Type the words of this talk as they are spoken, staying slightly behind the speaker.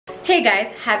Hey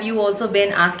guys, have you also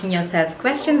been asking yourself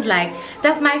questions like,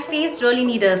 does my face really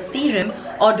need a serum,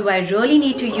 or do I really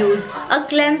need to use a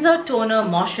cleanser, toner,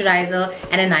 moisturizer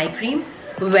and an eye cream?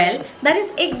 Well, that is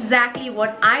exactly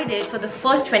what I did for the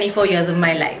first 24 years of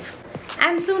my life.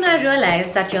 And soon I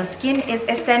realized that your skin is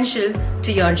essential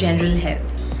to your general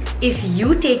health. If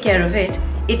you take care of it,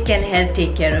 it can help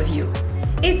take care of you.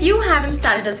 If you haven't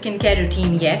started a skincare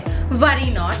routine yet, worry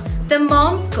not. The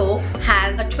Mom's Co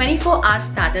has a 24-hour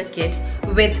starter kit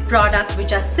with products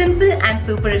which are simple and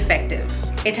super effective.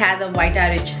 It has a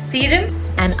Vita-Rich serum,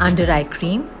 an under-eye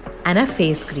cream and a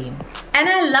face cream. And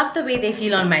I love the way they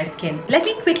feel on my skin. Let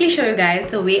me quickly show you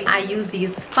guys the way I use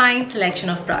these fine selection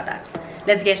of products.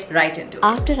 Let's get right into it.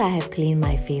 After I have cleaned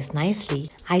my face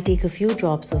nicely, I take a few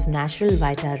drops of natural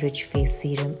Vita-Rich face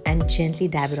serum and gently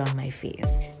dab it on my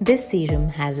face. This serum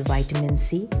has vitamin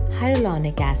C,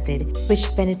 hyaluronic acid, which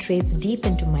penetrates deep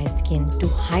into my skin to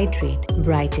hydrate,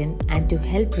 brighten and to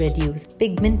help reduce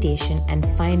pigmentation and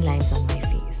fine lines on my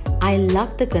face. I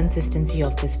love the consistency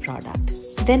of this product.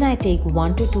 Then I take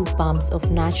 1 to 2 pumps of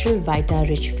natural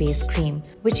Vita-Rich face cream,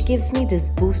 which gives me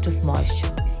this boost of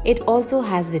moisture. It also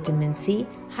has vitamin C,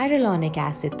 hyaluronic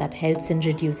acid that helps in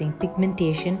reducing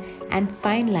pigmentation and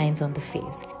fine lines on the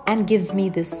face and gives me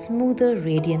this smoother,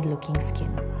 radiant looking skin.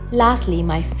 Lastly,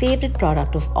 my favorite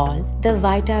product of all, the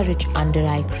Vita-Rich Under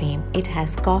Eye Cream. It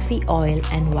has coffee oil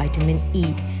and vitamin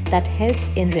E that helps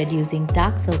in reducing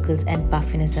dark circles and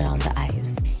puffiness around the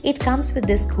eyes. It comes with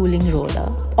this cooling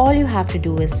roller. All you have to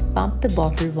do is pump the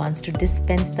bottle once to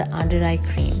dispense the under eye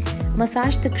cream,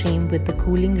 massage the cream with the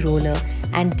cooling roller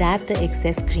and dab the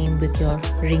excess cream with your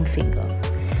ring finger.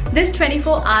 This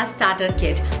 24-hour starter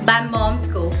kit by Mom's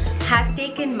Co has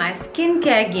taken my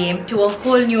skincare game to a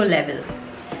whole new level.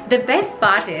 The best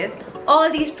part is,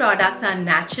 all these products are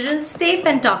natural, safe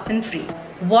and toxin free.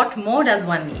 What more does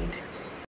one need?